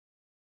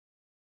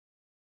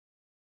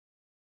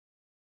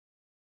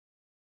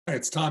Hi,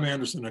 it's Tom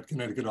Andersen at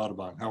Connecticut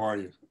Audubon. How are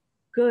you?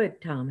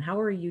 Good, Tom. How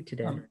are you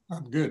today?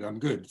 I'm good. I'm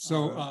good.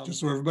 So, just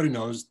so everybody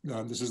knows,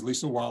 this is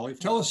Lisa Wahle.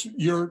 Tell us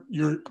your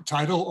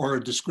title or a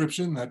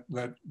description that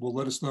will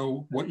let us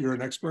know what you're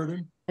an expert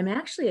in. I'm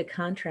actually a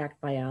contract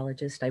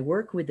biologist. I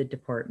work with the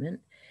department,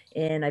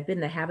 and I've been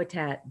the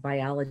habitat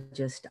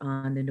biologist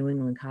on the New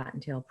England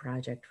Cottontail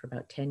Project for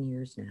about 10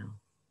 years now.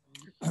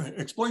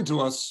 Explain to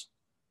us,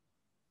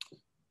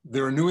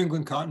 there are New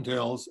England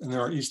Cottontails and there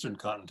are Eastern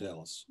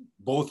Cottontails.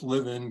 Both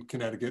live in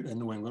Connecticut and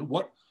New England.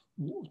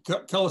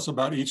 Tell us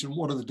about each and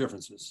what are the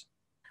differences?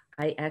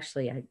 I'm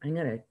going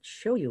to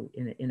show you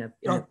in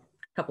a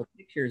couple of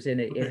pictures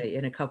in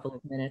a couple of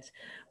minutes.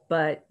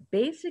 But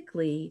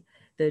basically,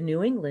 the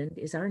New England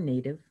is our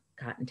native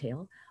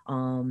cottontail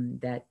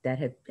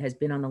that has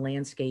been on the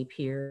landscape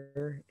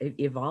here,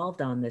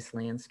 evolved on this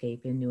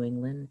landscape in New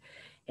England.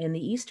 And the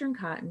Eastern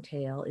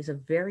Cottontail is a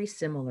very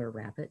similar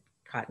rabbit,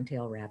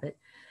 cottontail rabbit,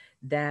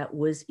 that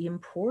was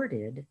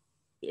imported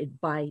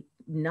by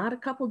not a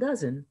couple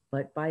dozen,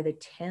 but by the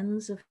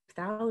tens of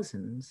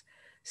thousands,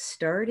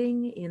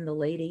 starting in the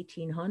late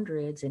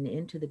 1800s and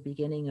into the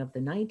beginning of the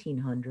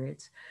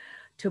 1900s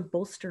to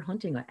bolster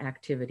hunting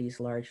activities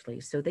largely.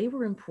 So they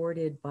were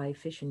imported by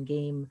fish and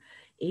game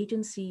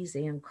agencies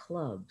and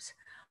clubs,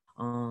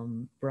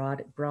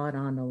 brought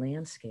on the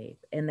landscape.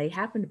 And they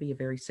happen to be a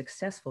very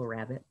successful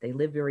rabbit. They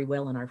live very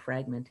well in our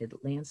fragmented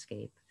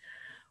landscape.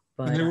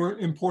 But, and they were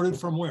imported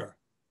from where?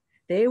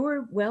 They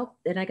were, well,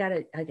 and I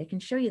can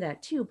show you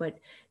that too, but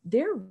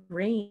their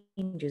range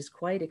is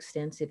quite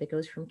extensive. It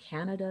goes from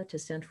Canada to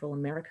Central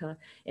America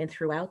and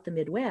throughout the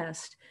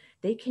Midwest.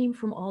 They came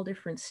from all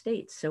different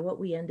states. So what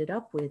we ended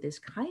up with is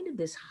kind of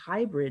this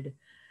hybrid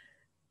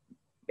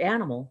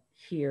animal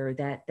here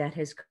that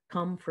has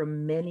come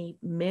from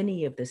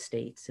many of the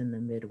states in the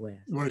Midwest.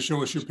 You want to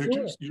show us your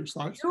pictures, your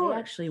slides? Sure. I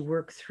actually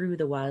work through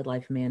the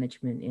Wildlife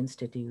Management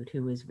Institute,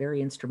 who is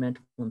very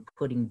instrumental in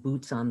putting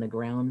boots on the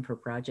ground for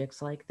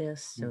projects like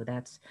this. So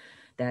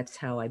that's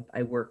how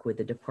I work with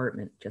the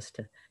department, just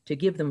to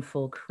give them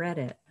full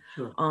credit.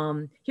 Sure.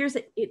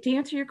 To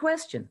answer your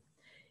question.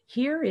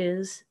 Here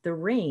is the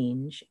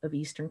range of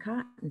Eastern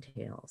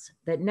Cottontails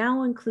that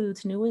now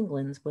includes New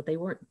England's, but they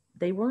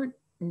weren't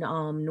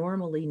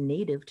normally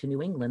native to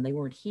New England. They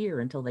weren't here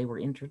until they were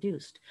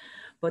introduced.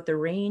 But the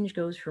range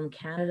goes from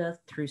Canada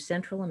through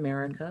Central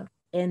America.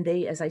 And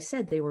they, as I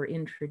said, they were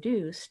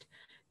introduced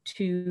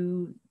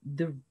to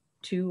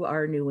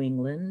our New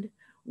England,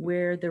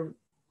 where the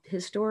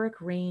historic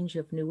range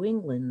of New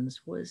England's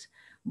was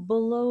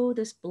below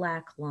this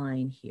black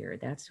line here.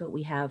 That's what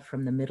we have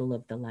from the middle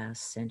of the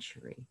last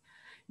century.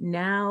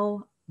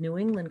 Now, New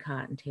England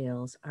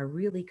Cottontails are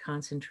really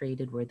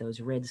concentrated where those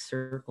red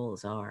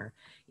circles are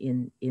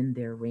in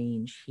their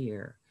range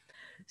here.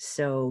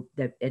 So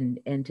that,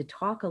 and to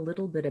talk a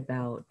little bit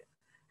about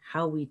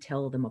how we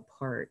tell them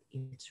apart,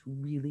 it's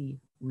really,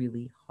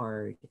 really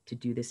hard to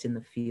do this in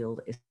the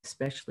field,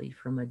 especially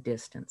from a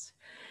distance.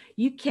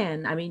 You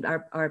can, I mean,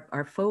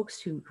 our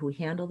folks who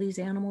handle these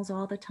animals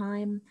all the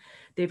time,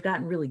 they've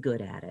gotten really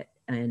good at it.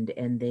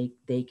 And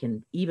they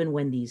can, even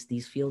when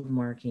these field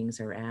markings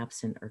are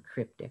absent or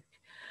cryptic.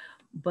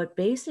 But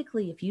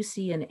basically, if you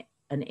see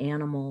an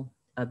animal,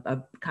 a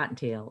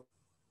cottontail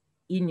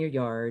in your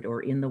yard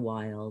or in the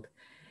wild,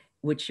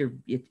 which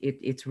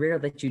it's rare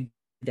that you do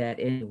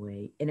that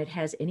anyway, and it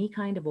has any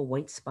kind of a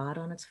white spot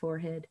on its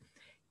forehead,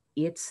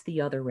 it's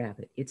the other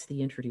rabbit. It's the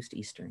introduced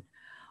Eastern.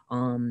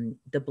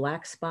 The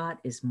black spot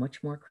is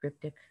much more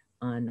cryptic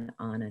on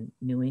a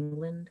New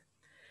England.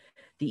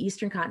 The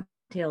Eastern Cottontail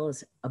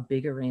is a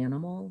bigger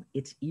animal.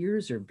 Its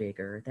ears are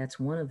bigger. That's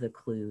one of the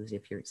clues,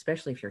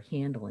 especially if you're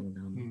handling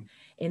them.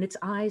 And its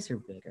eyes are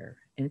bigger,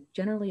 and it's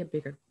generally a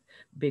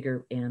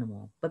bigger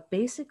animal. But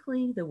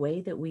basically, the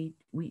way that we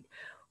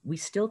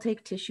still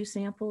take tissue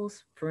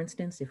samples. For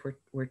instance, if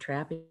we're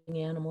trapping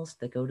animals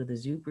that go to the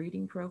zoo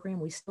breeding program,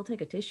 we still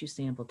take a tissue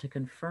sample to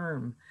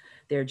confirm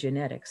their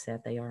genetics,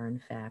 that they are in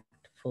fact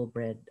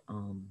full-bred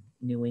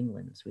New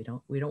Englands. We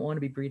don't want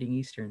to be breeding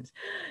Easterns.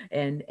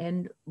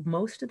 And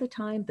most of the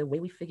time, the way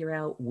we figure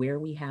out where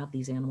we have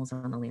these animals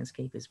on the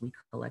landscape is we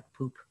collect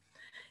poop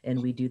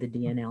and we do the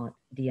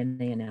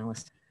DNA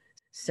analysis.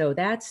 So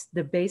that's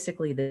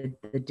basically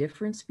the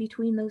difference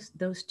between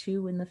those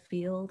two in the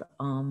field.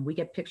 We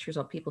get pictures,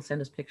 people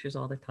send us pictures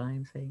all the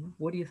time saying,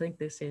 what do you think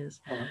this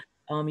is?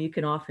 You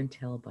can often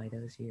tell by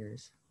those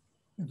ears.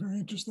 Very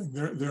interesting.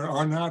 There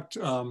are not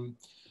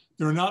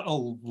a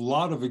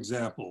lot of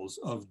examples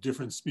of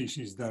different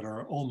species that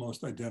are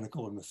almost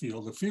identical in the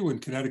field. A few in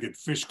Connecticut,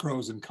 fish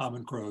crows and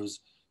common crows,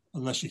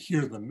 unless you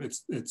hear them,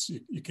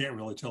 you can't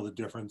really tell the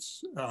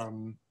difference.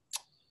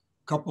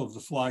 Couple of the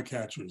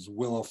flycatchers,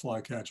 willow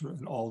flycatcher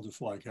and alder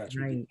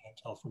flycatcher, right. You can't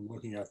tell from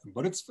looking at them.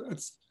 But it's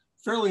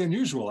fairly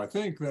unusual, I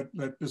think,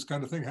 that this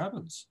kind of thing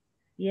happens.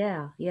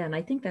 Yeah, and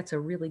I think that's a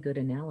really good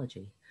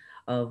analogy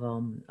of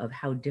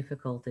how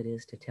difficult it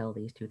is to tell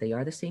these two. They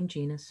are the same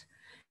genus,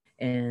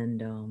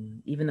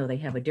 and even though they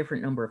have a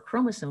different number of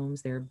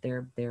chromosomes,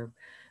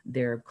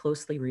 they're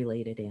closely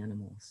related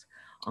animals.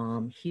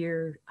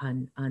 Here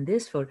on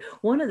this photo,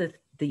 one of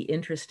the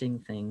interesting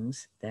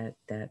things that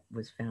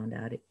was found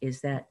out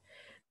is that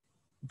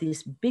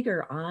this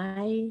bigger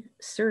eye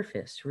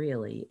surface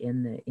really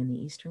in the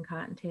Eastern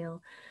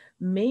Cottontail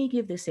may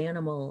give this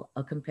animal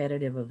a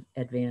competitive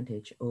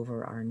advantage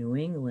over our New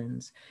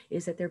Englands,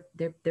 is that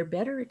they're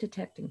better at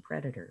detecting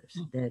predators.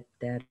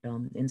 That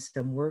in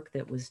some work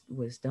that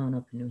was done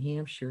up in New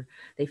Hampshire,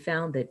 they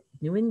found that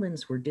New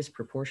Englands were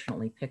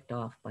disproportionately picked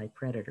off by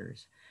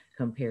predators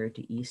compared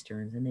to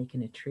Easterns, and they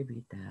can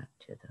attribute that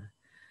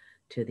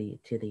to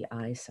the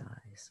eye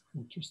size.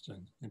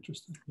 Interesting,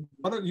 interesting.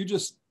 Why don't you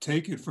just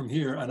take it from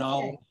here, and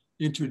I'll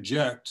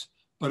interject.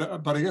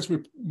 But I guess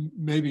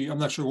maybe, I'm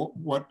not sure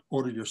what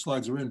order your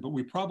slides are in, but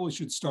we probably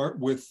should start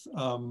with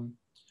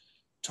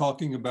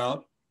talking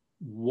about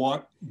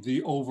what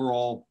the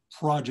overall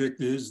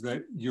project is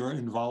that you're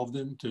involved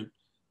in to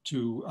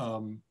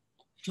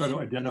try to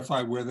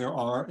identify where there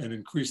are and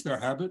increase their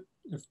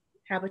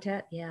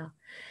habitat. Yeah.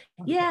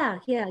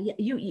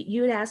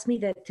 You had asked me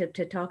that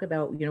to talk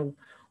about,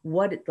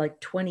 what, like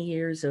 20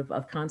 years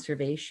of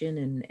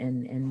conservation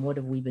and what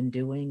have we been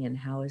doing and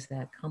how has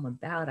that come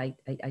about?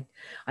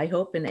 I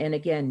hope, and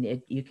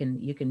again, you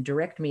can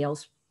direct me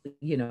else,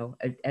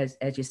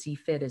 as you see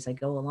fit as I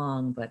go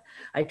along, but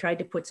I tried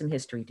to put some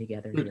history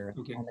together here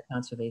on the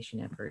conservation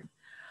effort.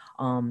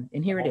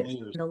 And here it is.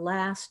 In the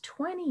last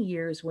 20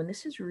 years, when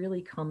this has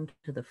really come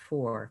to the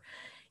fore,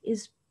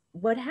 is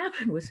what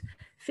happened was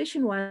Fish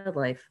and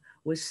Wildlife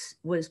was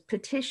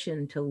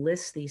petitioned to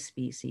list these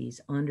species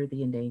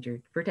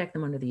protect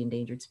them under the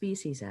Endangered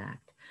Species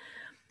Act.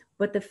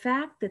 But the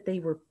fact that they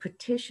were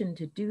petitioned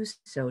to do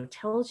so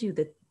tells you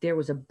that there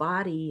was a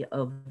body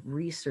of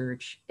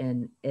research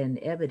and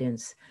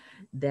evidence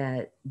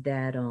that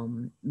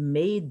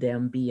made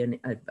them be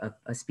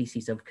a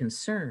species of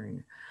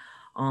concern.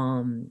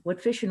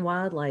 What Fish and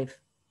Wildlife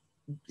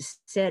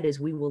said is,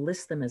 we will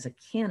list them as a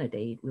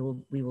candidate.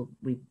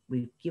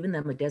 We've given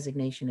them a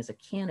designation as a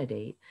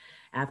candidate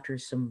after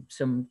some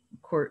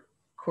court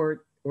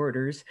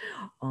orders,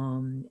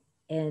 and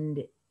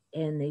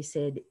they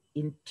said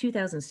in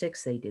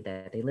 2006 they did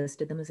that. They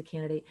listed them as a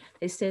candidate.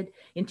 They said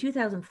in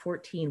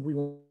 2014 we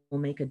will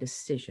make a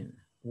decision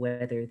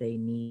whether they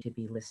need to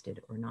be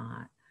listed or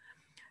not.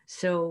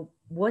 So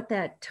what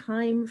that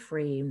time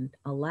frame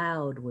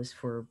allowed was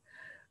for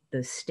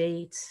the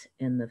states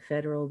and the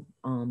federal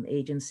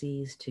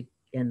agencies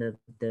and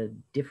the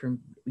different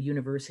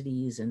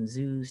universities and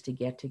zoos to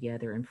get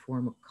together and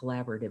form a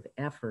collaborative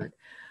effort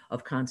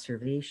of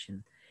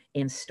conservation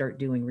and start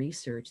doing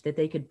research that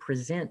they could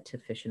present to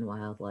Fish and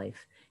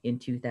Wildlife in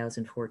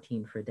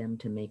 2014 for them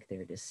to make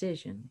their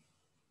decision.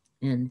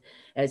 And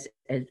as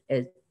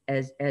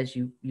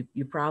you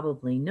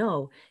probably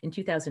know, in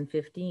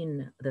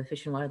 2015, the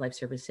Fish and Wildlife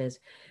Service says,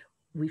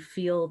 we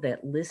feel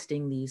that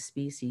listing these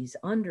species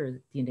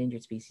under the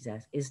Endangered Species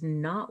Act is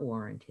not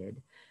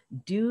warranted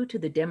due to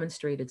the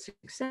demonstrated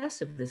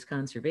success of this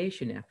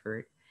conservation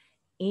effort.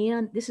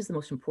 And this is the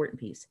most important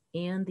piece,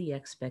 and the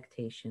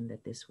expectation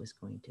that this was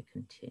going to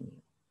continue.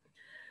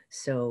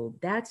 So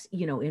that's,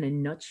 in a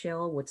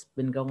nutshell, what's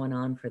been going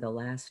on for the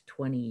last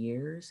 20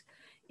 years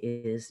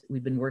is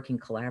we've been working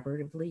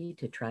collaboratively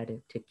to try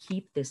to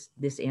keep this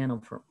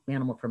animal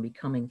from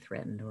becoming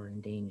threatened or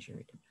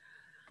endangered.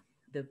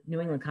 The New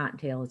England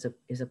Cottontail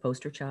is a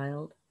poster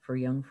child for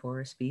young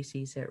forest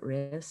species at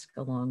risk,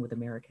 along with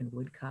American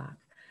Woodcock.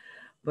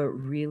 But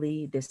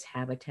really, this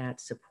habitat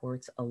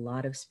supports a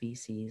lot of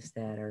species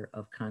that are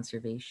of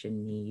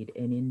conservation need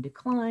and in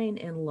decline,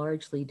 and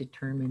largely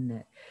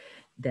determine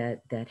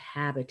that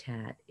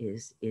habitat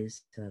is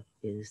the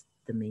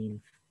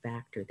main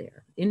factor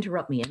there.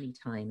 Interrupt me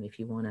anytime if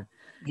you want to.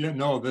 Yeah,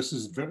 no, this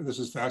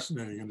is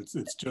fascinating, and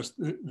it's just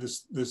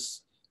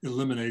this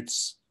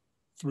eliminates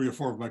 3 or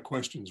 4 of my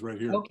questions right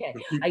here. Okay.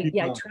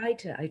 I tried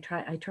to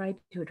address.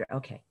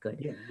 Okay, good.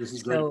 Yeah, this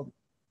is great. So,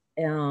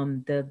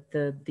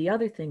 the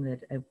other thing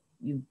that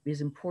is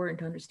important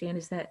to understand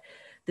is that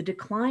the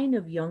decline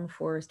of young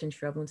forest and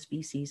shrubland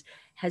species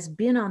has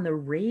been on the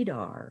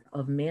radar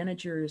of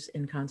managers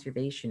and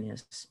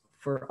conservationists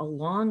for a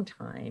long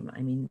time.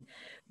 I mean,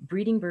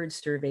 breeding bird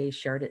surveys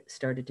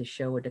started to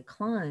show a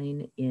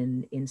decline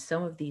in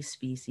some of these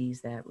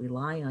species that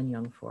rely on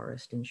young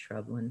forest and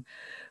shrubland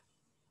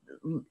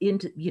in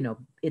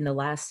the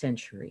last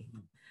century.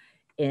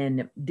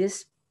 And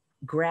this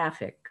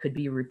graphic could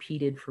be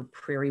repeated for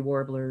prairie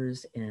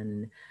warblers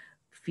and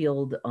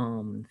field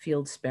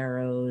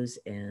sparrows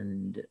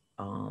and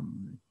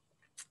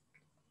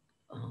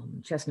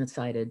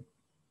chestnut-sided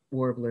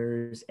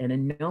warblers and a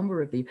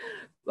number of the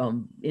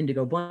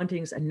indigo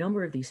buntings, a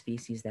number of these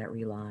species that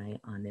rely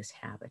on this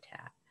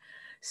habitat.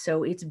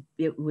 So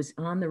it was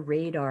on the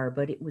radar,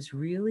 but it was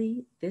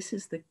really,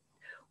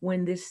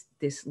 when this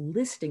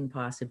listing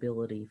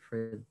possibility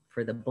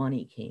for the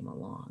bunny came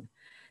along,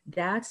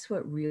 that's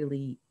what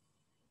really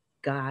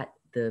got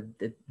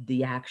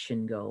the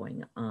action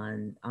going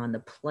on the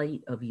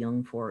plight of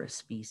young forest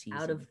species.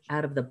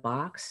 Out of the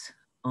box,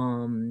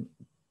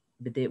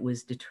 but it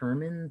was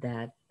determined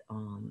that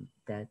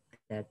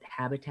that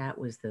habitat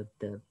was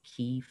the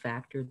key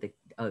factor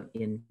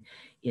in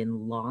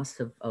loss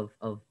of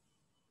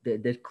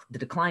the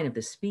decline of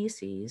the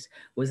species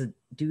was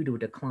due to a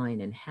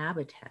decline in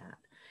habitat,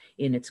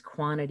 in its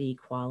quantity,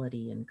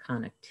 quality, and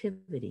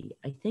connectivity.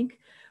 I think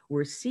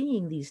we're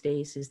seeing these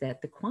days is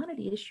that the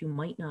quantity issue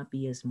might not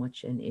be as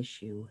much an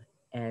issue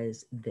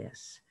as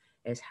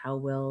how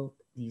well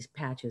these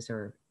patches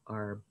are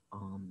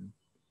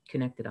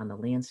connected on the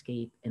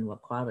landscape, and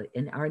what quality,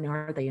 and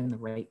are they in the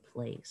right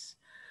place?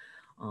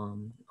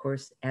 Of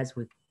course, as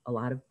with a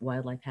lot of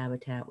wildlife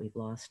habitat, we've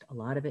lost a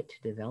lot of it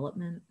to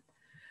development.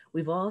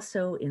 We've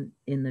also,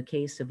 in the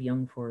case of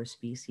young forest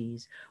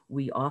species,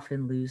 we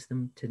often lose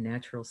them to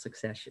natural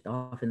succession,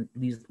 often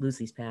lose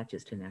these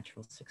patches to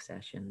natural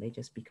succession. They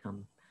just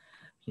become,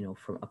 you know,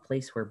 from a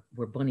place where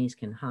bunnies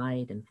can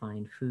hide and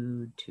find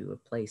food to a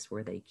place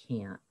where they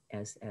can't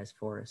as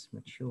forests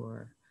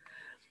mature.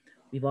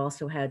 We've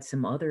also had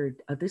some other,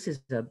 this is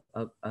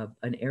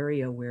an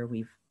area where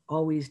we've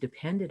always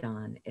depended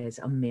on as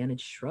a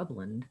managed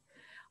shrubland,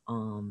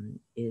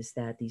 is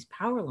that these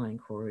power line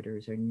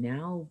corridors are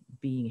now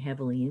being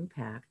heavily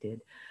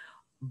impacted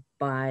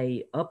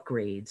by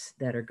upgrades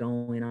that are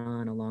going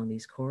on along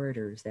these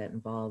corridors that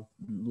involve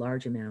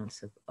large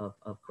amounts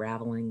of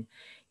graveling,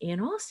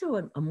 and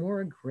also a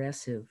more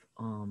aggressive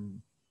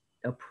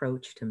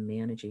approach to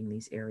managing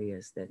these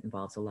areas that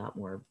involves a lot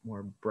more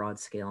broad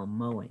scale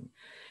mowing.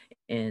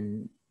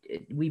 And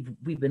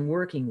we've been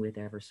working with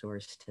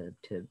Eversource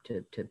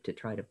to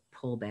try to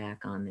pull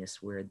back on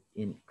this where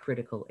in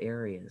critical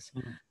areas,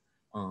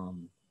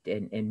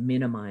 and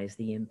minimize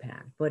the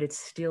impact. But it's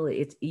still,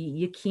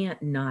 you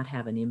can't not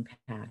have an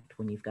impact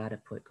when you've got to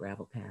put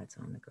gravel pads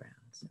on the ground.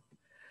 So.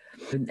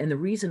 And the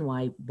reason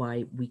why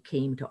we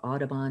came to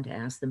Audubon to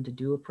ask them to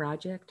do a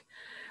project,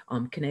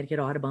 Connecticut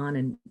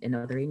Audubon and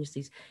other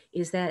agencies,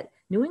 is that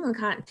New England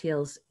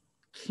Cottontails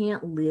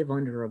can't live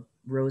under a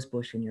rose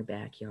bush in your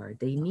backyard.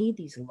 They need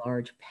these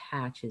large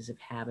patches of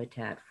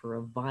habitat for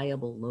a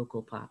viable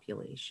local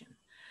population.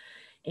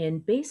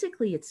 And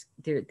basically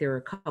there are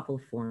a couple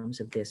of forms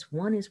of this.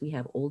 One is we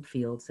have old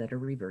fields that are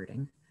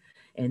reverting.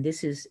 And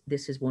this is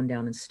one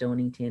down in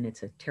Stonington.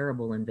 It's a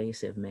terrible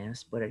invasive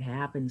mess, but it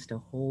happens to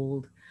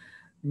hold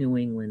New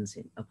England's,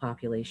 a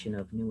population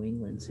of New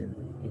England's in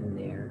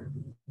there.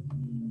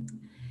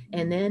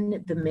 And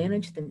then the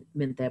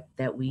management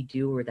that we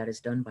do, or that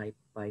is done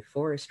by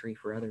forestry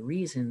for other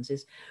reasons,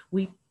 is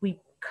we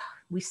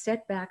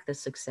set back the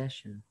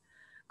succession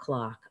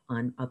clock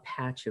on a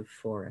patch of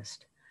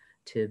forest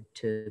to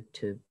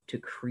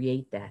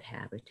create that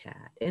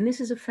habitat. And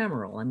this is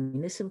ephemeral. I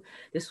mean, this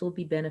will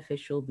be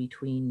beneficial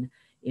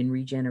in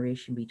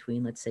regeneration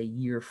between, let's say,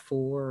 year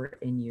 4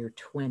 and year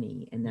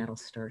 20, and that'll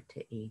start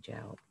to age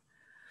out.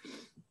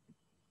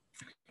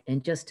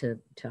 And just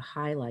to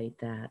highlight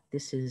that,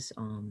 this is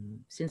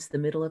since the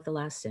middle of the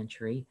last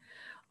century,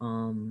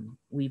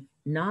 we've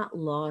not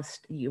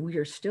lost, we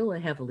are still a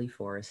heavily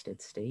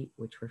forested state,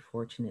 which we're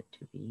fortunate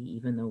to be,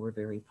 even though we're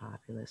very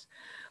populous.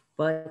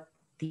 But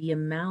the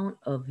amount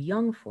of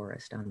young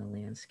forest on the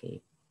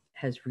landscape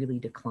has really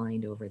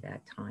declined over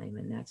that time.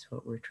 And that's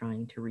what we're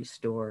trying to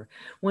restore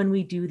when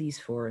we do these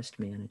forest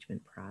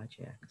management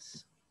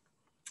projects.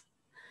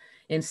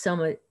 And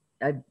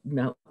I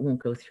won't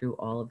go through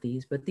all of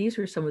these, but these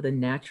are some of the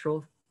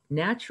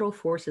natural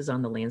forces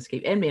on the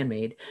landscape, and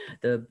man-made.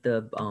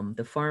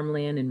 The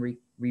farmland and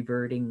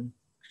reverting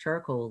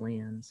charcoal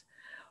lands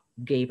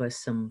gave us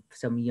some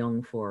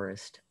young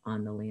forest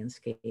on the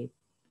landscape.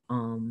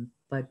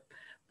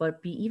 But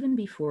even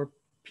before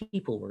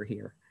people were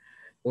here,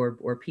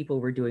 or people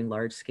were doing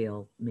large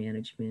scale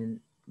management,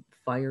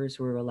 fires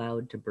were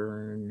allowed to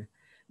burn.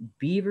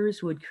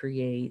 Beavers would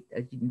create.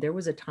 There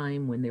was a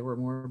time when there were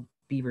more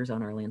beavers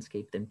on our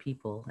landscape than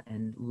people,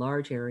 and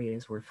large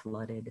areas were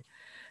flooded.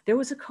 There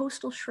was a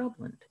coastal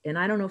shrubland, and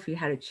I don't know if you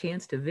had a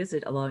chance to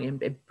visit along,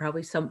 and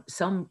probably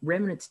some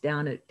remnants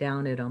down at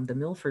the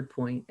Milford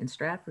Point and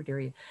Stratford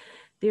area.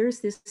 There's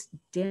this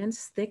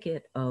dense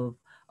thicket of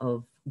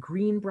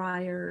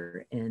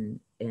greenbrier and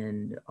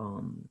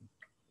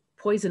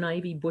poison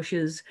ivy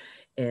bushes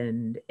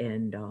and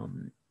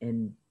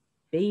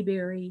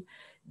bayberry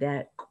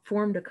that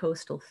formed a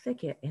coastal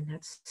thicket, and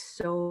that's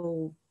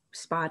so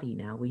spotty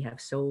now. We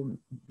have so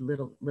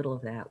little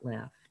of that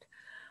left.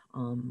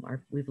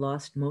 We've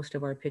lost most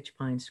of our pitch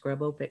pine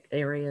scrub oak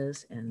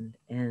areas and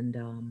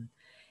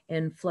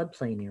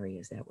floodplain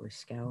areas that were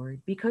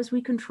scoured because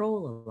we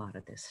control a lot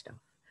of this stuff.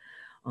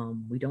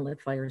 We don't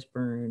let fires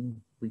burn.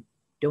 We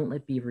don't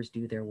let beavers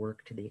do their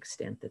work to the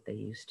extent that they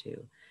used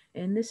to.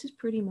 And this is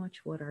pretty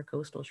much what our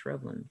coastal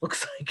shrubland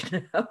looks like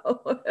now.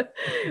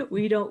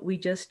 We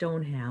just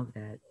don't have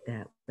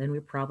that, and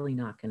we're probably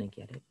not going to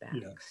get it back.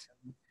 Yeah.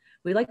 So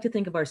we like to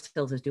think of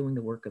ourselves as doing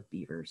the work of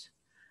beavers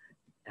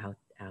out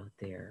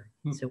there.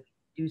 So we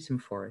do some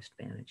forest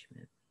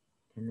management,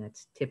 and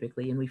that's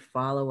typically, and we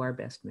follow our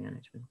best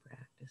management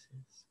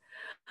practices.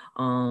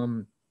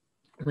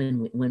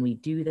 when we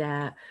do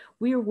that,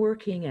 we are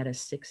working at a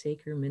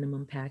 6-acre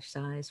minimum patch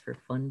size for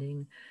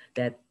funding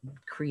that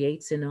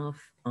creates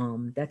enough.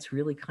 That's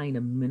really kind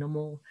of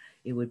minimal.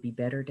 It would be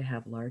better to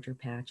have larger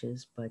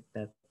patches, but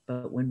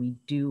when we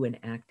do an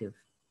active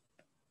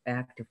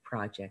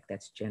project,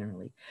 that's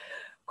generally.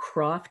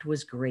 Croft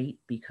was great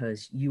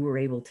because you were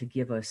able to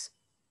give us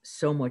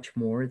so much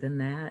more than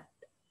that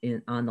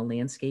on the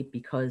landscape,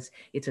 because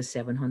it's a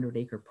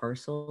 700-acre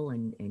parcel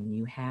and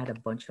you had a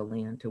bunch of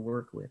land to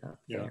work with up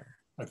there.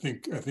 I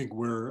think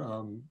we're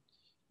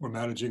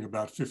managing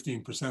about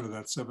 15% of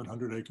that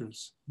 700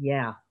 acres.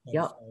 Yeah.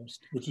 Yep.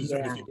 Which is,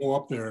 if you go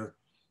up there,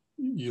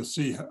 you'll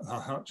see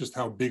just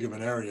how big of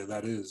an area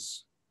that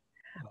is.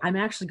 I'm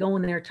actually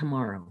going there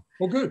tomorrow.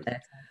 Oh, good.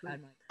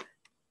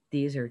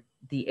 These are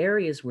the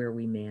areas where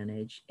we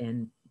manage,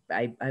 and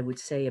I would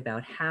say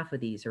about half of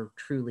these are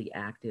truly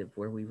active,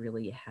 where we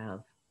really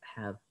have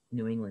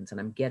New England's.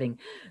 And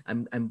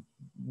I'm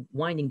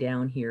winding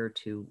down here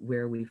to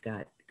where we've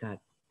got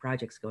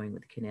projects going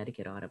with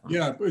Connecticut Audubon.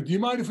 Yeah, but do you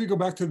mind if we go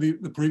back to the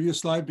previous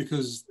slide,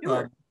 because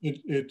sure.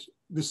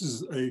 This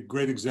is a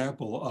great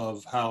example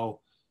of how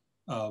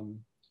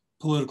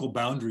political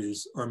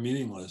boundaries are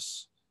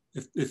meaningless.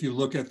 If you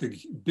look at the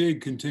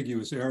big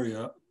contiguous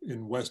area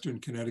in Western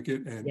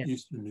Connecticut and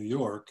Eastern New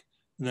York,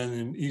 and then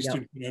in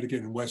Eastern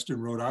Connecticut and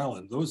Western Rhode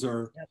Island, those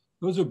are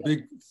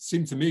big,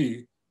 seem to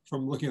me,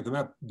 from looking at the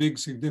map, big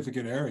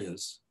significant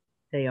areas.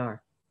 They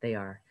are.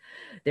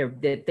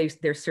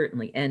 They're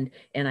certainly, and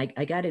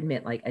I got to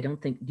admit, like, I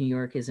don't think New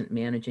York isn't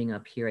managing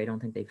up here. I don't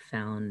think they've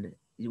found,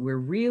 we're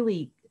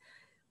really,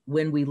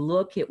 when we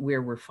look at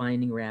where we're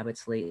finding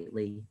rabbits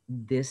lately,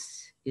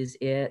 this is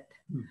it.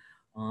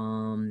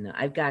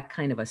 I've got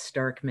kind of a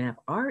stark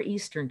map. Our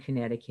Eastern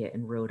Connecticut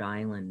and Rhode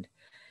Island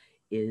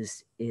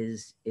is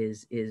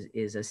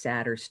a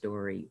sadder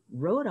story.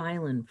 Rhode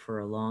Island, for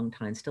a long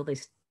time, till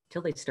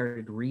they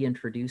started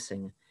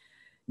reintroducing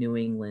New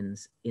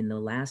England's in the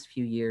last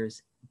few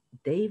years,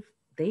 they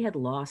had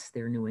lost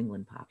their New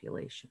England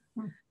population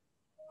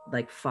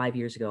like 5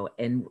 years ago,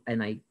 and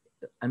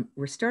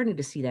we're starting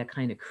to see that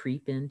kind of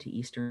creep into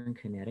Eastern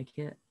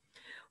Connecticut,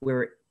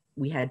 where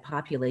we had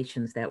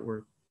populations that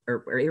were,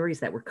 or areas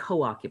that were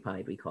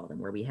co-occupied, we call them,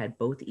 where we had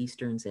both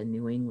Easterns and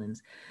New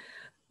Englands,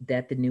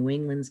 that the New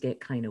Englands get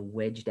kind of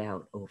wedged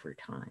out over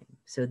time.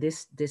 So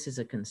this is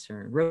a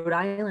concern. Rhode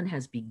Island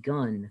has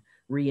begun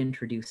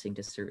reintroducing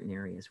to certain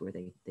areas where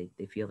they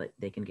feel that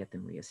they can get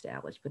them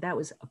reestablished. But that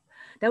was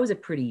a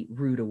pretty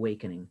rude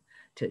awakening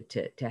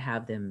to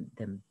have them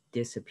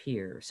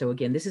disappear. So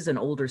again, this is an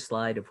older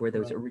slide of where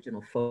those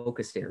original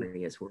focused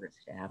areas were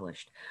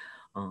established.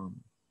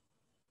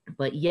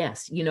 But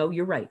yes,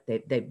 you're right.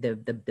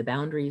 The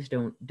boundaries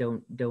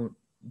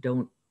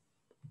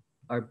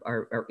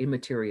are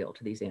immaterial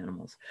to these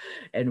animals,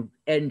 and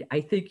I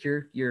think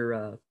your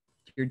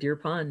Deer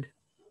Pond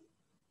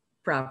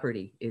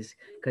property is,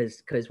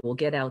 because we'll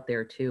get out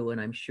there too, and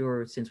I'm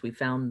sure since we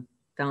found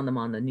them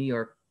on the New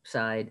York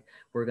side,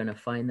 we're going to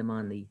find them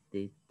on the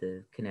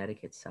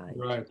Connecticut side.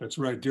 Right, that's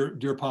right.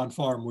 Deer Pond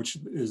Farm, which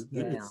is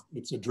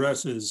its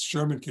address is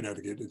Sherman,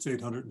 Connecticut. It's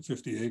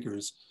 850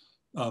 acres.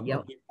 A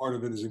big part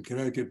of it is in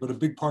Connecticut, but a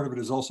big part of it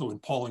is also in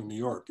Pauling, New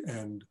York,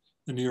 and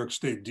the New York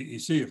State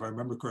DEC, if I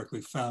remember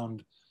correctly,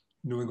 found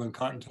New England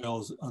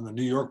Cottontails on the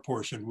New York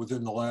portion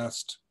within the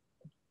last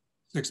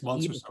 6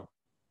 months or so.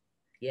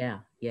 Yeah.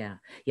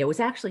 It was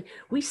actually,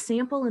 we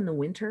sample in the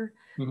winter.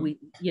 We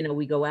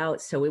go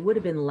out. So it would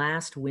have been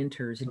last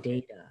winter's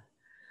data.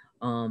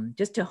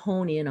 Just to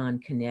hone in on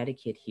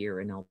Connecticut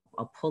here, and I'll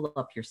pull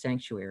up your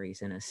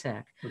sanctuaries in a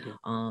sec.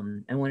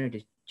 I wanted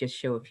to just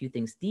show a few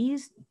things.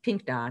 These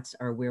pink dots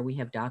are where we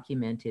have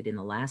documented in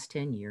the last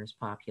 10 years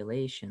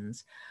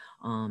populations.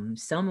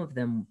 Some of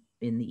them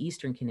in the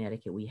Eastern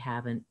Connecticut, we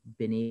haven't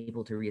been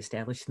able to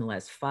reestablish in the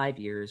last 5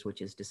 years,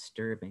 which is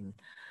disturbing.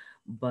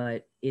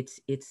 But it's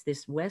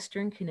this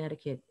Western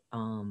Connecticut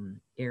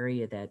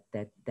area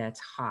that's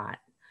hot,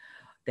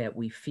 that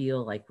we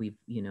feel like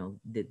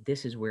that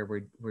this is where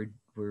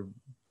we're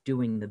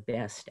doing the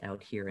best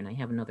out here. And I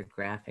have another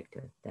graphic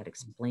that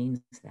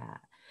explains that.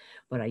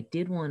 But I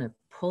did want to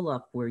pull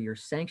up where your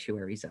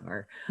sanctuaries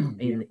are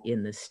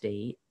in the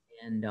state,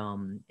 and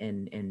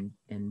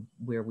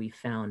where we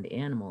found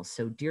animals.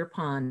 So Deer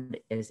Pond,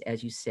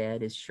 as you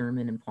said, is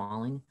Sherman and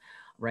Pauling,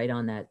 right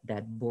on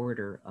that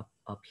border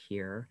up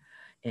here.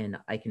 And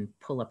I can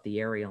pull up the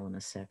aerial in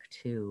a sec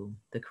too.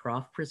 The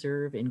Croft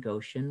Preserve in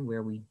Goshen,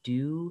 where we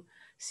do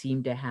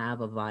seem to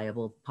have a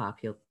viable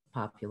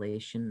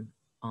population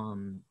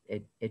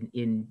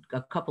in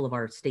a couple of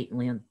our state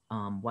land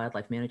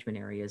wildlife management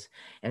areas,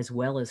 as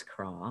well as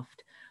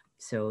Croft.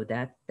 So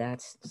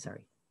that's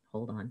sorry,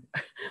 hold on.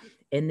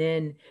 And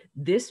then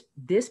this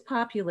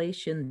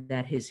population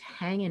that is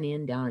hanging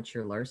in down at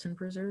your Larsen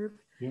Preserve,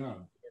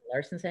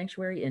 Larsen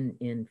Sanctuary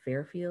in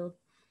Fairfield,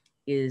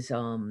 is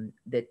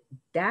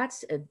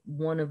that's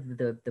one of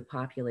the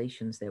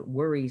populations that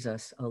worries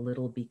us a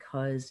little,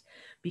 because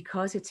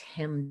it's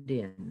hemmed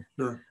in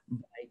by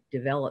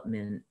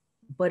development,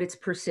 but it's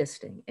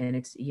persisting, and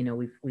it's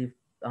we've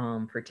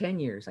for 10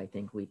 years, I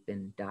think we've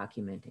been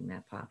documenting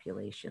that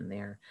population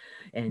there.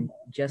 And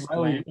just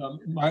Miley,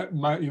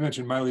 you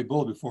mentioned Miley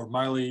Bull before.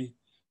 Miley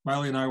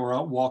and I were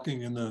out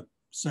walking in the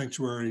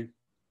sanctuary.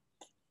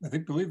 I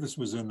believe this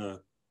was in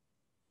the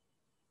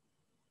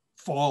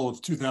fall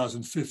of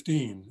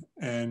 2015.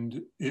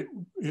 And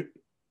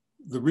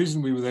the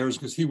reason we were there is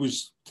because he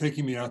was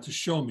taking me out to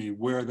show me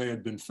where they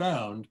had been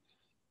found.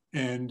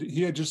 And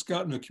he had just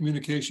gotten a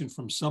communication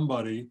from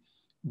somebody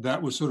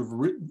that was sort of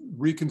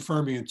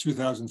reconfirming in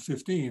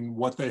 2015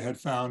 what they had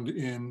found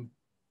in,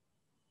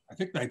 I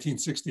think,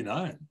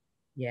 1969.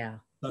 Yeah.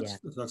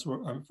 That's what,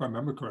 if I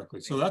remember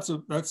correctly. So that's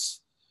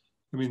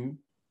I mean,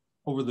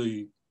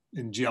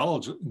 in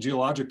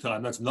geologic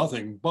time, that's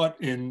nothing. But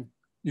in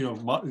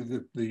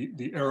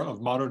the era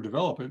of modern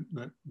development,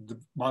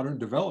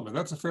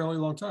 that's a fairly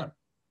long time.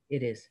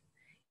 It is.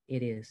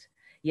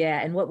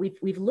 Yeah, and what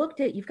we've looked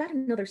at, you've got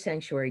another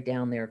sanctuary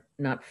down there,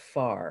 not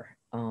far.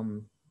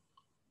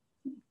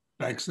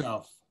 Bank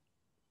South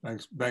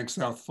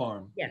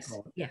Farm. Yes,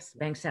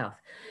 Bank South.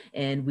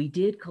 And we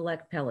did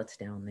collect pellets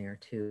down there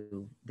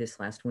too this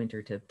last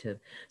winter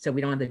so we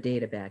don't have the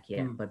data back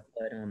yet,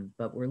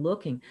 but we're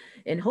looking,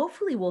 and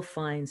hopefully we'll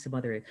find some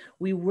other.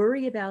 We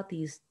worry about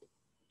these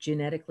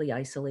genetically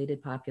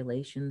isolated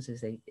populations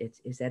is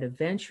that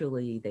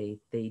eventually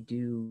they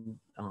do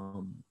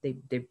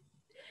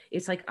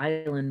it's like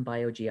island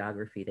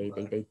biogeography.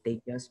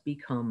 They just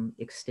become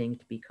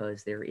extinct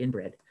because they're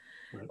inbred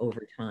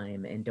over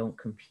time and don't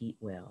compete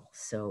well.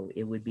 So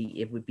it would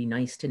be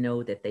nice to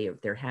know that they're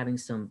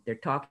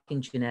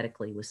talking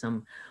genetically with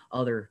some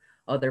other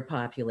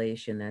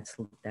population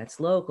that's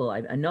local.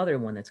 Another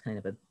one that's kind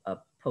of a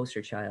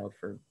poster child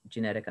for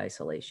genetic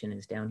isolation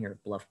is down here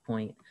at Bluff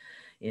Point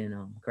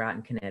in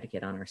Groton,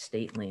 Connecticut, on our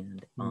state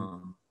land.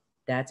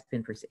 That's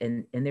been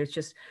and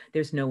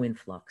there's no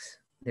influx.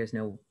 There's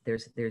no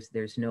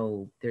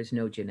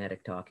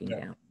genetic talking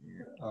down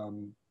there.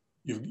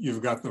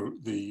 You've got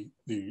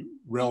the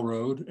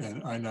railroad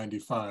and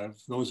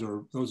I-95. Those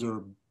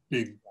are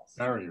big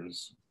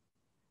barriers.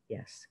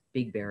 Yes,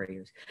 big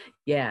barriers.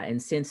 Yeah,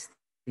 and since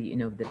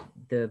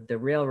the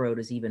railroad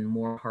is even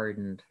more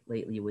hardened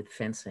lately with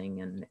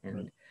fencing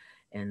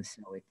and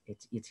so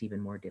it's even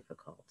more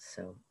difficult.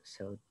 So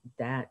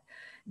that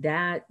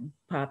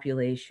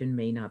population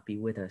may not be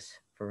with us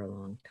for a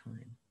long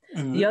time.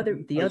 And you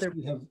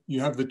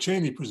have the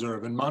Cheney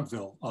Preserve in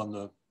Montville on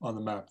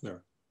the map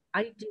there.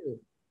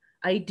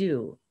 I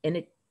do, and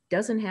it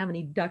doesn't have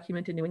any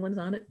documented New Englands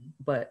on it,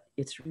 but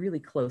it's really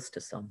close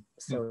to some.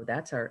 So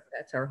that's our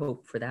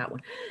hope for that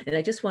one. And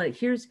I just want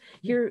to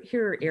here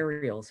are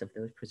aerials of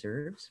those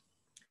preserves.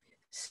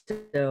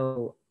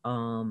 So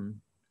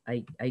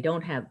I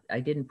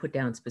didn't put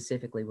down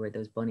specifically where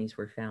those bunnies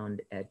were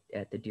found at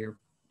the Deer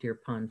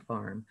Pond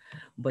Farm,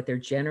 but they're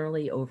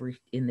generally over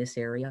in this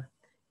area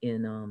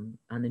on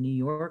the New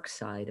York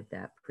side of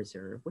that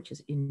preserve, which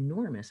is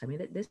enormous. I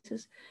mean,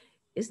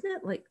 isn't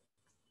that like,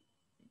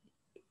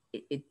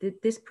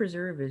 this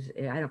preserve is,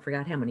 I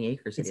forgot how many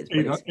acres it is.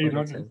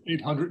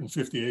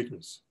 850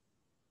 acres.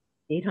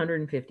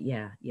 850,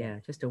 yeah,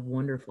 just a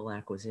wonderful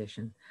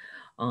acquisition.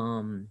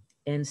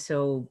 And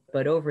so,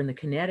 but over in the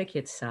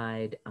Connecticut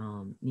side,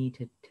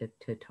 need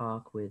to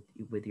talk with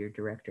your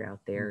director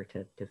out there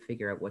to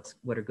figure out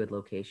what are good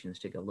locations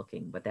to go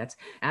looking. But that's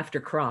after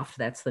Croft,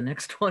 that's the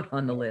next one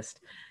on the list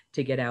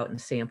to get out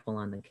and sample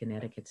on the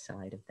Connecticut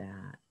side of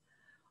that.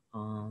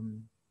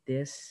 I'm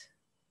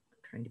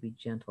trying to be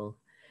gentle.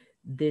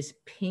 This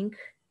pink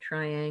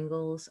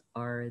triangles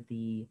are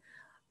the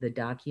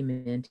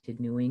documented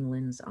New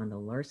Englands on the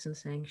Larsen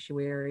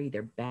Sanctuary.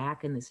 They're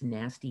back in this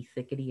nasty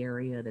thickety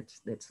area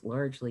that's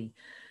largely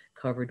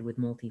covered with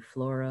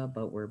multiflora,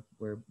 but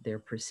they're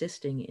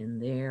persisting in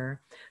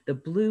there. The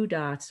blue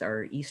dots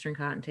are Eastern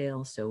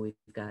Cottontails, so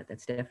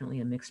that's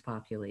definitely a mixed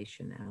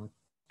population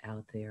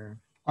out there.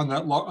 On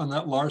that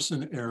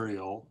Larsen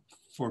aerial,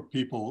 for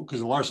people,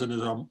 because Larsen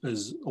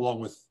is along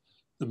with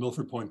the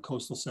Milford Point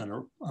Coastal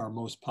Center, our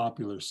most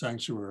popular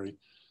sanctuary.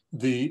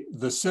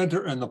 The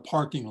center and the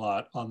parking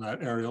lot on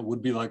that area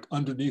would be like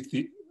underneath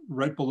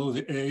right below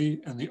the A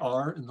and the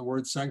R in the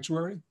word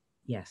sanctuary.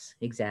 Yes,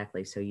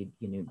 exactly. So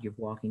you're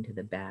walking to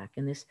the back,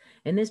 and this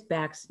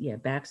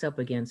backs up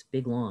against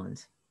big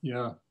lawns.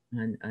 Yeah.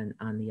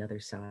 On the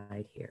other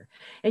side here,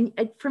 and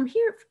from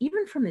here,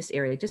 even from this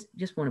area,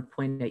 just want to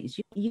point out is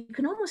you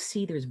can almost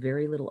see there's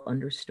very little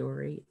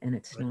understory, and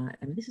it's not.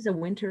 I mean, this is a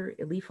winter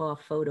leaf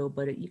off photo,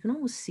 but you can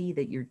almost see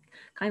that you're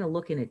kind of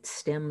looking at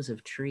stems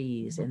of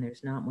trees, and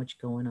there's not much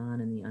going on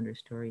in the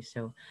understory.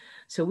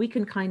 So we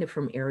can kind of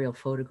from aerial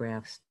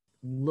photographs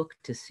look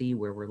to see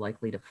where we're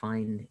likely to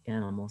find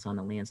animals on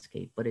the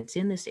landscape, but it's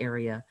in this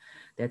area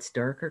that's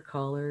darker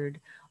colored.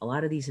 A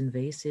lot of these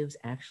invasives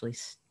actually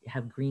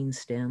have green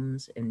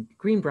stems, and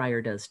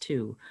greenbrier does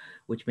too,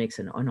 which makes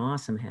an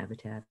awesome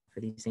habitat for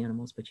these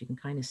animals, but you can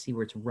kind of see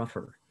where it's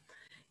rougher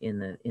in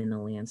the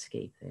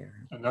landscape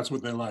there. And that's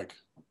what they like.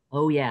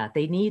 Oh yeah,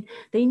 they need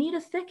a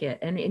thicket,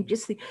 and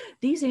just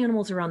these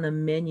animals are on the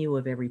menu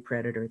of every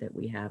predator that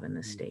we have in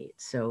the state.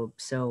 So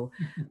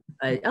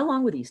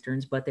along with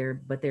easterns, but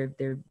they're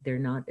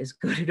not as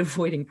good at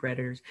avoiding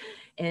predators,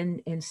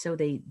 and so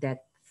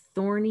that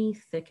thorny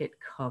thicket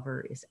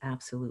cover is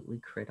absolutely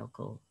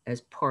critical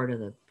as part of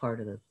the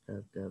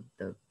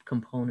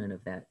component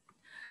of that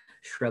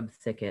shrub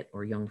thicket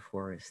or young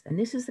forest. And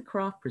this is the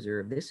Croft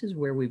Preserve. This is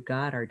where we've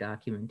got our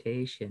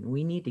documentation.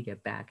 We need to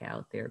get back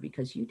out there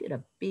because you did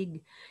a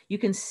big, you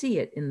can see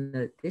it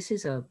in this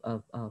is an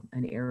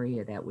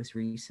area that was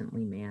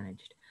recently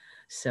managed.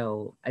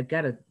 So I've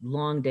got a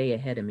long day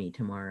ahead of me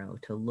tomorrow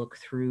to look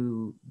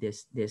through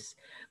this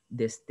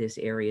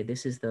area.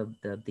 This is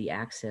the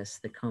access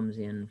that comes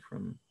in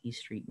from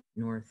East Street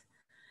North,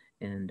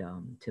 and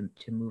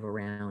to move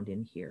around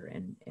in here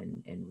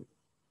and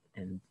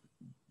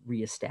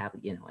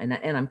reestablish,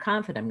 and I'm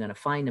confident I'm going to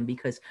find them,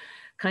 because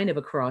kind of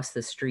across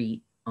the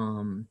street,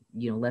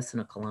 less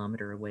than a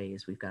kilometer away,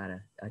 is we've got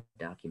a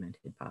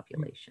documented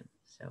population.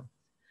 So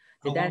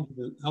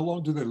how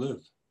long do they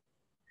live?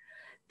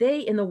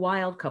 They, in the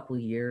wild, couple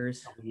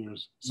years.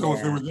 So yeah,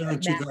 if they were there in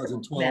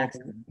 2012,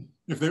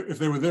 if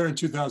they were there in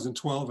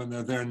 2012 and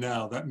they're there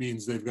now, that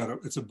means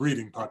it's a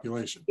breeding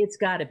population. It's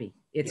got to be.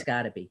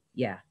 Got to be.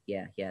 Yeah.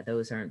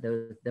 Those aren't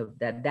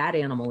that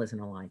animal isn't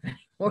alive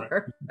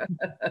anymore.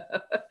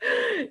 Right.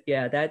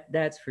 Yeah,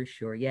 that's for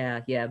sure.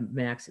 Yeah.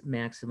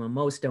 Maximum.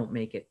 Most don't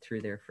make it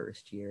through their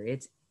first year.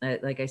 It's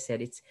like I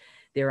said,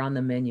 they're on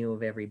the menu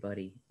of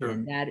everybody, sure.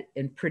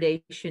 And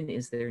predation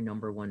is their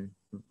number one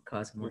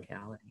cause of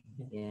mortality.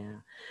 Yeah.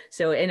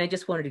 So, and I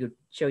just wanted to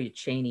show you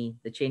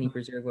the Cheney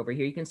Preserve over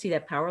here. You can see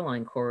that power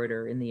line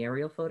corridor in the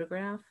aerial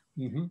photograph.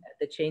 Mm-hmm. At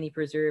the Cheney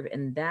Preserve,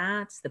 and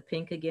that's the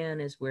pink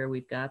again is where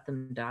we've got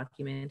them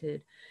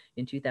documented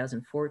in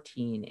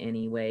 2014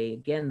 anyway.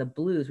 Again, the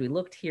blues, we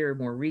looked here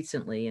more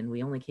recently and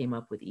we only came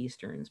up with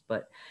easterns,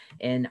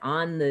 and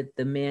on the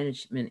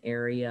management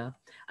area,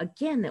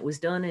 again, that was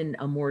done in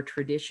a more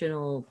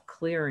traditional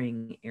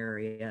clearing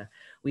area.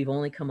 We've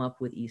only come up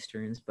with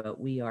easterns,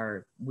 but we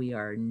are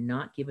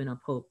not giving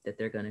up hope that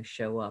they're going to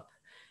show up.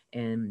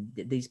 And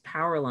these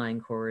power line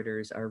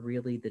corridors are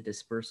really the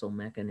dispersal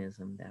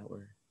mechanism that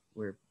we're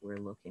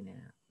looking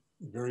at.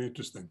 Very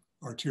interesting.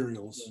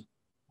 Arterials.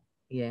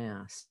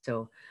 Yeah.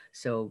 So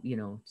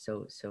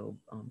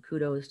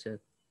kudos to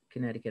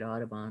Connecticut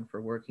Audubon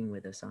for working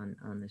with us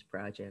on this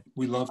project.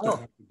 We love to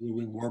have the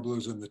blue-winged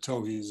warblers and the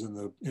towhees and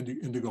the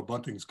indigo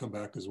buntings come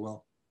back as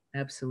well.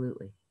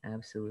 Absolutely. I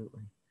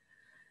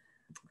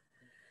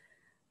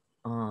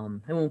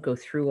won't go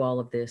through all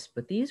of this,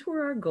 but these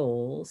were our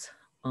goals.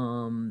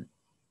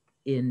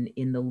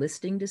 In the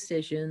listing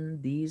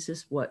decision, these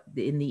is what,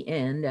 in the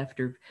end,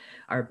 after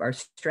our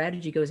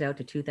strategy goes out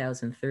to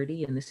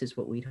 2030, and this is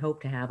what we'd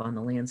hope to have on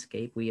the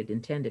landscape, we had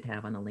intended to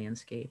have on the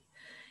landscape,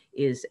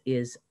 is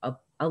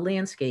a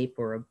landscape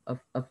or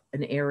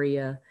an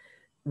area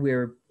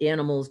where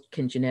animals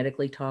can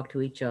genetically talk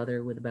to each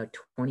other with about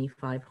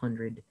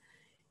 2,500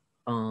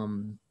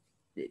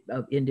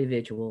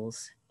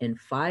 individuals, and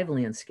 5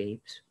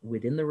 landscapes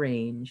within the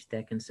range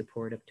that can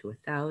support up to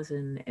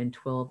 1,000, and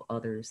 12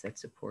 others that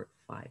support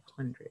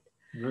 500.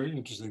 Very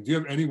interesting. Do you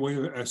have any way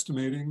of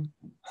estimating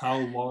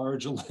how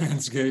large a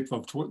landscape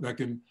that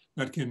can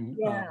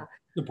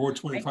support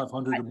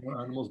 2,500 or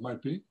more animals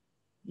might be?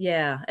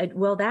 Yeah,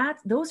 well,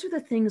 those are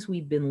the things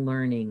we've been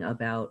learning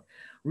about,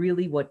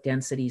 really what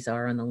densities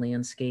are on the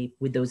landscape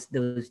with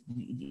the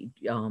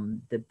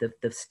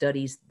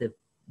studies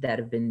that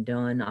have been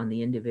done on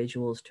the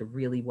individuals to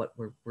really what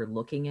we're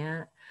looking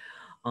at,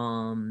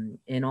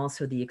 and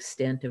also the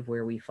extent of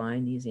where we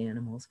find these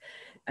animals.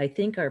 I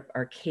think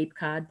our Cape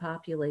Cod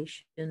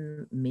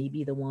population may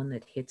be the one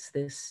that hits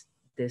this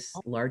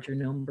larger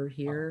number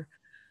here.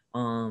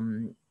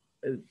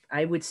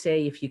 I would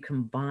say if you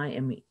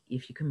combine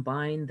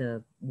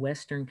the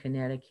Western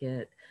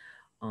Connecticut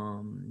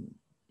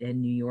and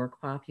New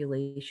York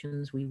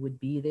populations, we would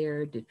be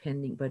there,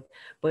 depending.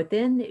 But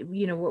then,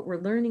 what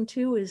we're learning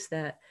too is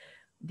that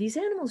these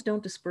animals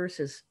don't disperse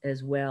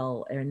as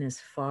well and as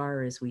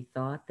far as we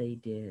thought they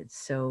did.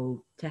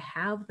 So to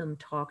have them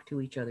talk to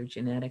each other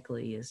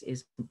genetically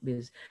is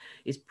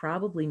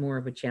probably more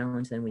of a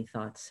challenge than we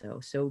thought.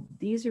 So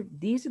these are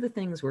the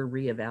things we're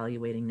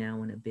reevaluating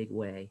now in a big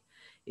way.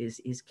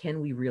 Is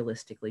can we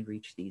realistically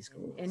reach these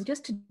goals? And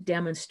just to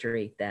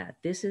demonstrate that,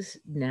 this is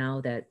now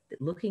that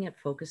looking at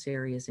focus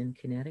areas in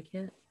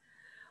Connecticut,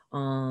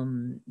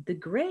 the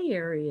gray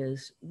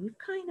areas, we've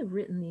kind of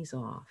written these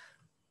off.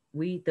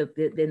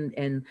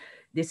 And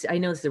this, I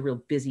know it's a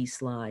real busy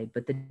slide,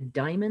 but the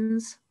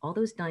diamonds, all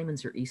those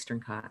diamonds are Eastern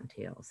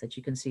Cottontails that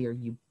you can see are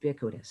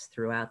ubiquitous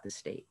throughout the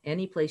state.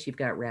 Any place you've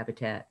got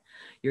habitat,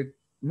 you're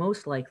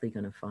most likely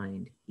going to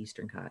find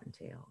Eastern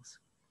Cottontails.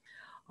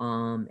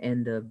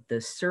 And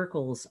the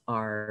circles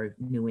are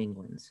New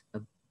England's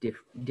of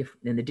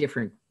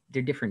different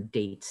they're different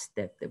dates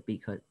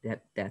because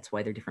that's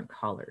why they're different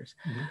colors.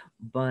 Mm-hmm.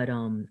 But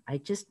I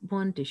just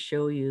wanted to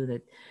show you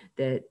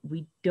that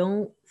we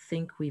don't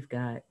think we've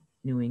got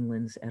New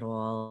England's at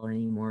all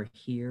anymore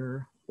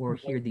here, or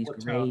here these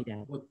grayed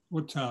out.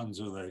 What towns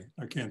are they?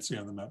 I can't see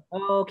on the map.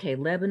 Okay,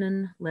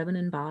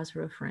 Lebanon,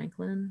 Basra,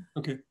 Franklin.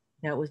 Okay.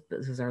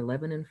 This is our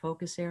Lebanon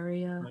focus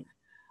area. Right.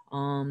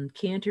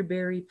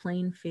 Canterbury,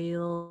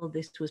 Plainfield.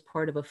 This was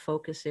part of a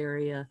focus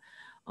area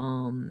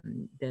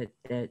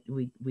that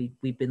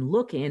we've been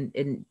looking,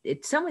 and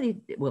it's some of the,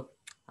 well,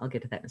 I'll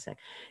get to that in a sec.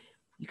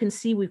 You can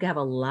see we have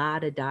a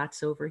lot of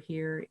dots over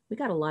here. We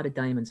got a lot of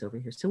diamonds over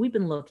here. So we've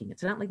been looking.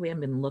 It's not like we haven't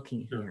been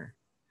looking here.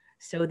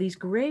 So these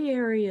gray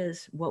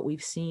areas, what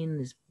we've seen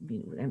is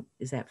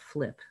that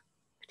flip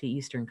to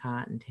Eastern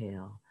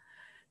Cottontail.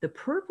 The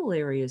purple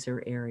areas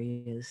are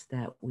areas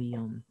that we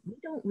don't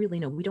really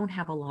know. We don't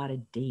have a lot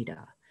of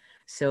data.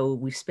 So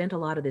we've spent a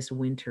lot of this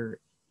winter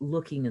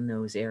looking in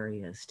those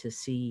areas to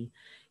see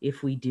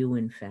if we do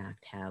in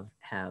fact have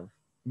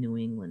New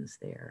England's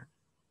there.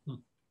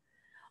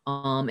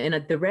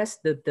 And the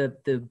rest,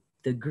 the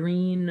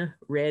green,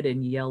 red,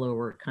 and yellow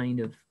are kind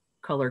of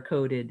color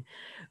coded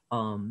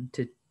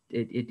to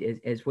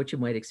as what you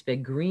might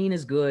expect. Green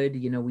is good.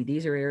 You know,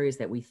 these are areas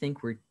that we think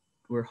we're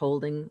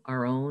holding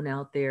our own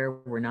out there.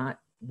 We're not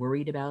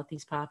worried about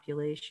these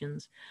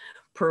populations.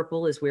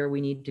 Purple is where we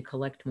need to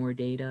collect more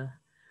data.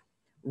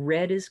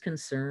 Red is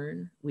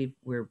concern.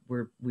 We're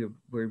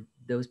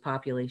those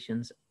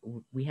populations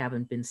we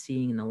haven't been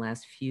seeing in the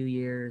last few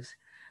years.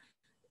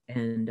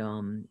 And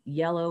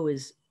yellow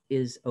is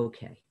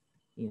okay.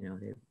 You know,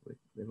 it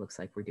looks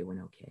like we're doing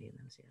okay in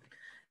those areas.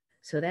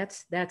 So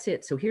that's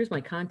it. So here's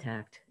my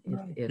contact.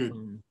 If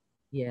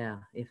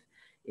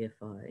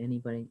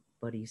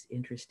anybody's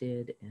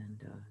interested,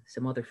 and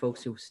some other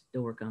folks who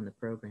still work on the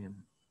program